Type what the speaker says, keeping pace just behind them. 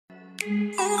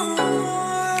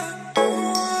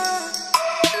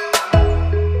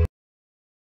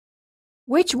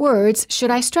Which words should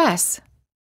I stress?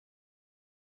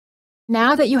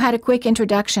 Now that you had a quick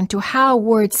introduction to how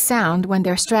words sound when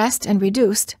they're stressed and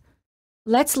reduced,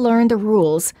 let's learn the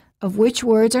rules of which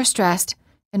words are stressed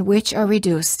and which are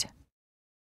reduced.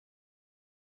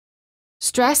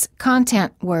 Stress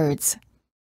content words.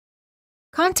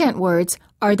 Content words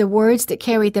are the words that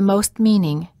carry the most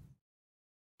meaning.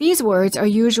 These words are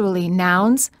usually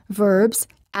nouns, verbs,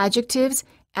 adjectives,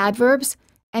 adverbs,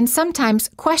 and sometimes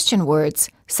question words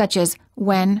such as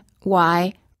when,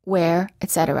 why, where,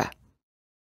 etc.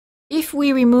 If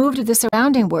we removed the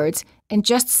surrounding words and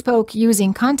just spoke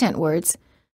using content words,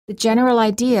 the general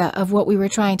idea of what we were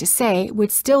trying to say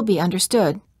would still be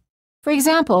understood. For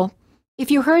example, if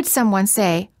you heard someone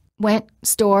say, went,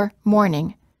 store,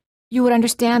 morning, you would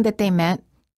understand that they meant,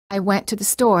 I went to the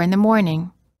store in the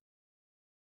morning.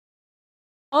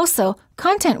 Also,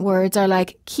 content words are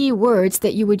like key words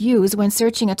that you would use when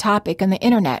searching a topic on the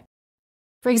internet.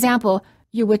 For example,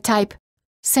 you would type,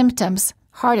 symptoms,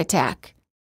 heart attack,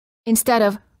 instead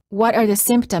of, what are the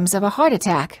symptoms of a heart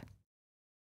attack?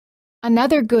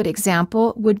 Another good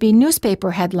example would be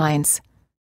newspaper headlines.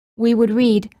 We would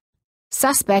read,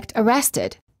 suspect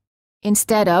arrested,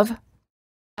 instead of,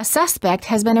 a suspect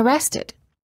has been arrested,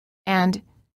 and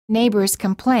neighbors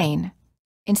complain,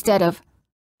 instead of,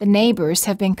 the neighbors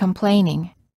have been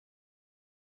complaining.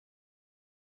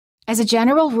 As a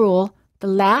general rule, the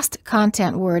last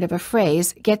content word of a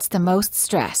phrase gets the most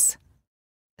stress.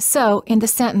 So, in the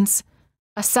sentence,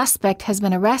 a suspect has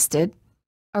been arrested,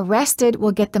 arrested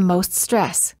will get the most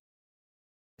stress.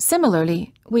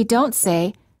 Similarly, we don't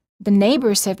say, the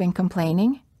neighbors have been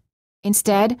complaining.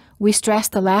 Instead, we stress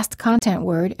the last content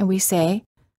word and we say,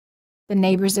 the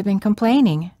neighbors have been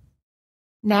complaining.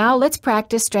 Now let's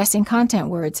practice stressing content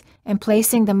words and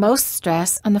placing the most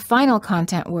stress on the final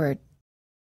content word.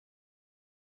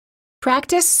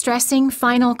 Practice stressing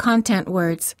final content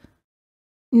words.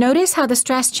 Notice how the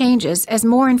stress changes as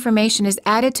more information is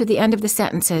added to the end of the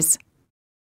sentences.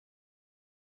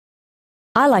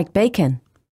 I like bacon.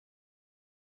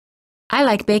 I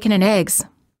like bacon and eggs.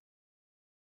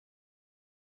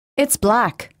 It's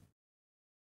black.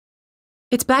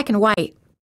 It's black and white.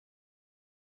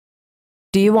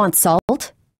 Do you want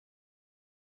salt?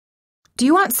 Do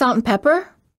you want salt and pepper?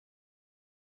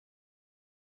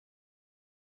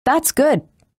 That's good.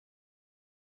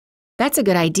 That's a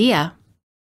good idea.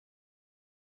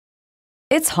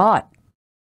 It's hot.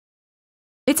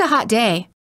 It's a hot day.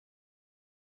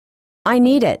 I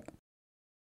need it.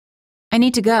 I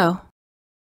need to go.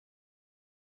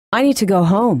 I need to go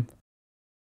home.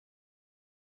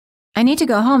 I need to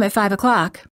go home at 5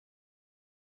 o'clock.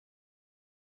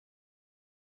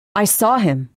 I saw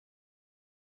him.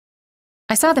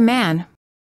 I saw the man.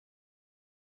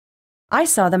 I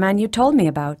saw the man you told me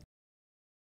about.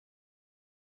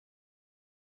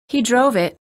 He drove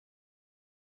it.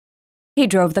 He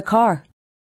drove the car.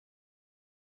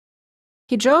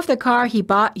 He drove the car he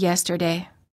bought yesterday.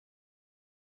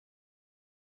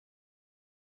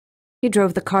 He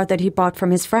drove the car that he bought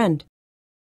from his friend.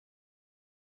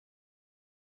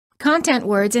 Content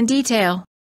words in detail.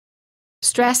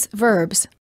 Stress verbs.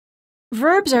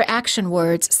 Verbs are action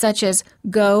words such as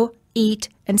go, eat,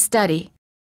 and study.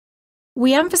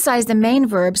 We emphasize the main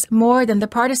verbs more than the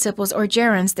participles or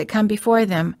gerunds that come before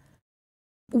them.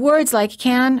 Words like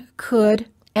can, could,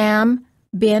 am,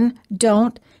 been,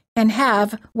 don't, and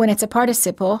have, when it's a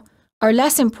participle, are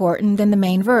less important than the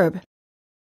main verb.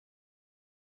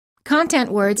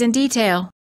 Content words in detail.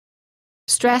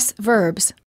 Stress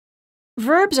verbs.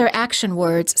 Verbs are action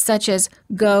words such as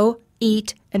go,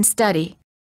 eat, and study.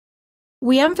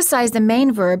 We emphasize the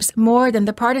main verbs more than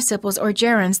the participles or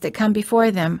gerunds that come before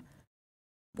them.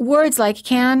 Words like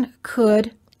can,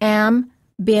 could, am,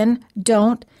 been,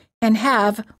 don't, and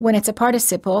have, when it's a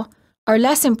participle, are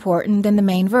less important than the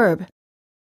main verb.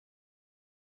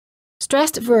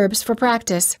 Stressed verbs for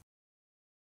practice.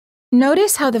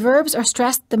 Notice how the verbs are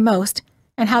stressed the most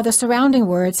and how the surrounding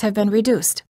words have been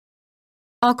reduced.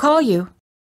 I'll call you.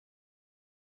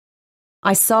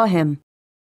 I saw him.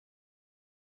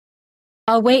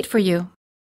 I'll wait for you.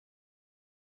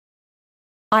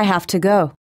 I have to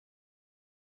go.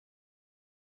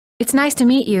 It's nice to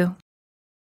meet you.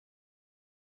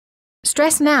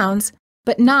 Stress nouns,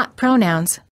 but not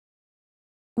pronouns.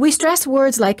 We stress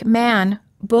words like man,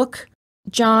 book,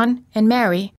 John, and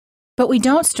Mary, but we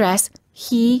don't stress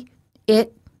he,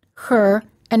 it, her,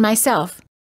 and myself.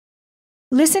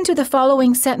 Listen to the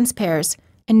following sentence pairs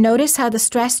and notice how the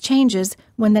stress changes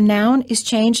when the noun is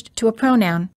changed to a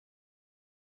pronoun.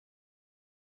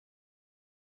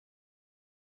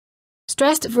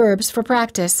 Stressed verbs for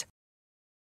practice.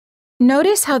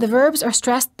 Notice how the verbs are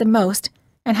stressed the most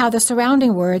and how the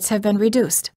surrounding words have been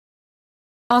reduced.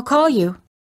 I'll call you.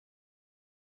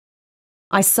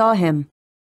 I saw him.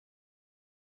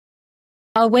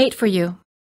 I'll wait for you.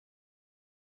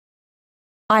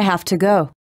 I have to go.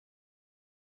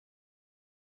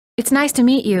 It's nice to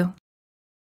meet you.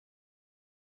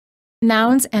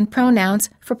 Nouns and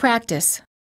pronouns for practice.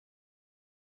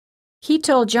 He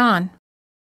told John.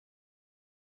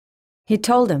 He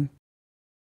told him.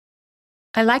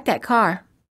 I like that car.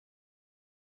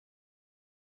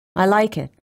 I like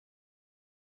it.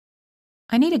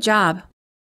 I need a job.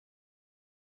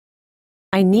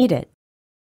 I need it.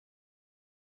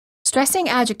 Stressing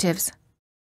adjectives.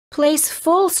 Place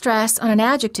full stress on an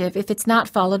adjective if it's not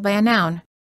followed by a noun.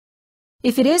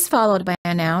 If it is followed by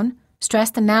a noun,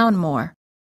 stress the noun more.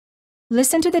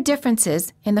 Listen to the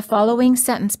differences in the following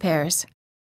sentence pairs.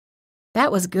 That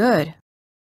was good.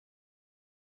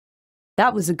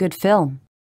 That was a good film.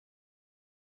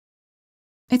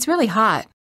 It's really hot.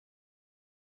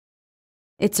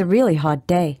 It's a really hot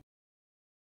day.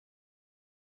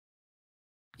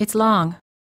 It's long.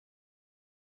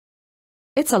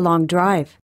 It's a long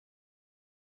drive.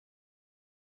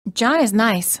 John is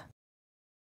nice.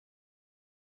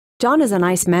 John is a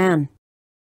nice man.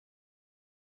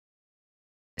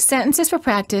 Sentences for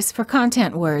practice for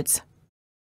content words.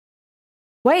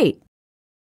 Wait.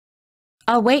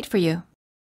 I'll wait for you.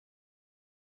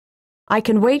 I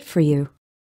can wait for you.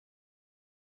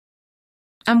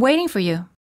 I'm waiting for you.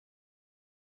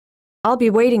 I'll be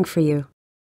waiting for you.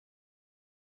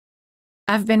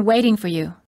 I've been waiting for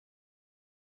you.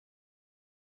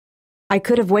 I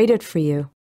could have waited for you.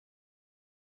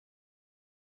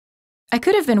 I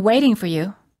could have been waiting for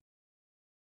you.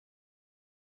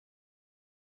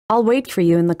 I'll wait for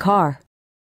you in the car.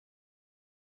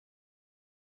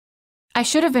 I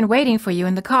should have been waiting for you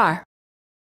in the car.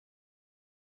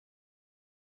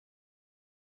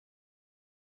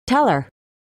 Tell her.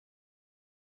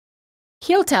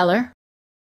 He'll tell her.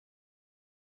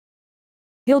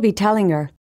 He'll be telling her.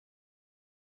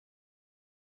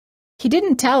 He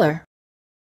didn't tell her.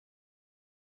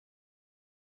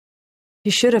 He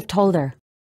should have told her.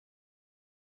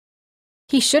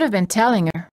 He should have been telling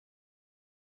her.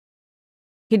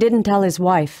 He didn't tell his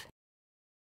wife.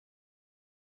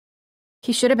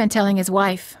 He should have been telling his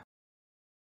wife.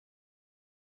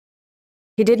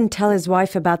 He didn't tell his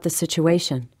wife about the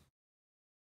situation.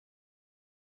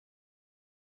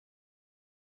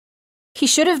 He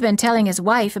should have been telling his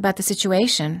wife about the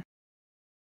situation.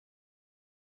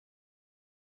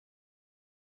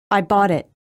 I bought it.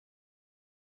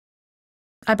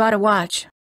 I bought a watch.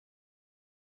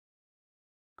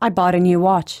 I bought a new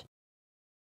watch.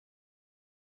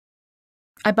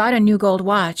 I bought a new gold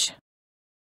watch.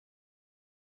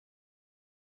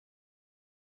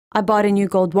 I bought a new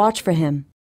gold watch for him.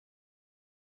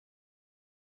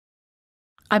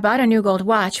 I bought a new gold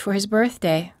watch for his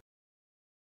birthday.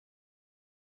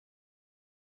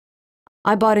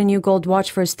 I bought a new gold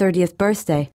watch for his 30th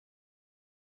birthday.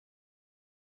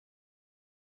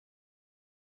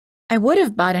 I would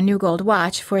have bought a new gold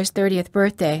watch for his 30th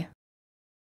birthday.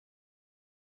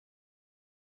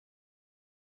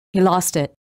 He lost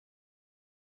it.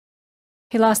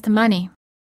 He lost the money.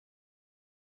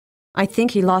 I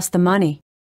think he lost the money.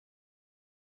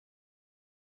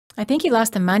 I think he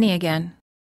lost the money again.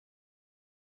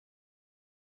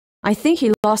 I think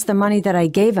he lost the money that I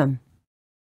gave him.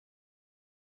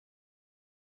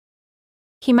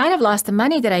 He might have lost the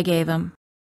money that I gave him.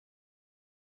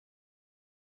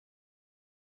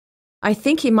 I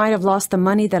think he might have lost the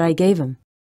money that I gave him.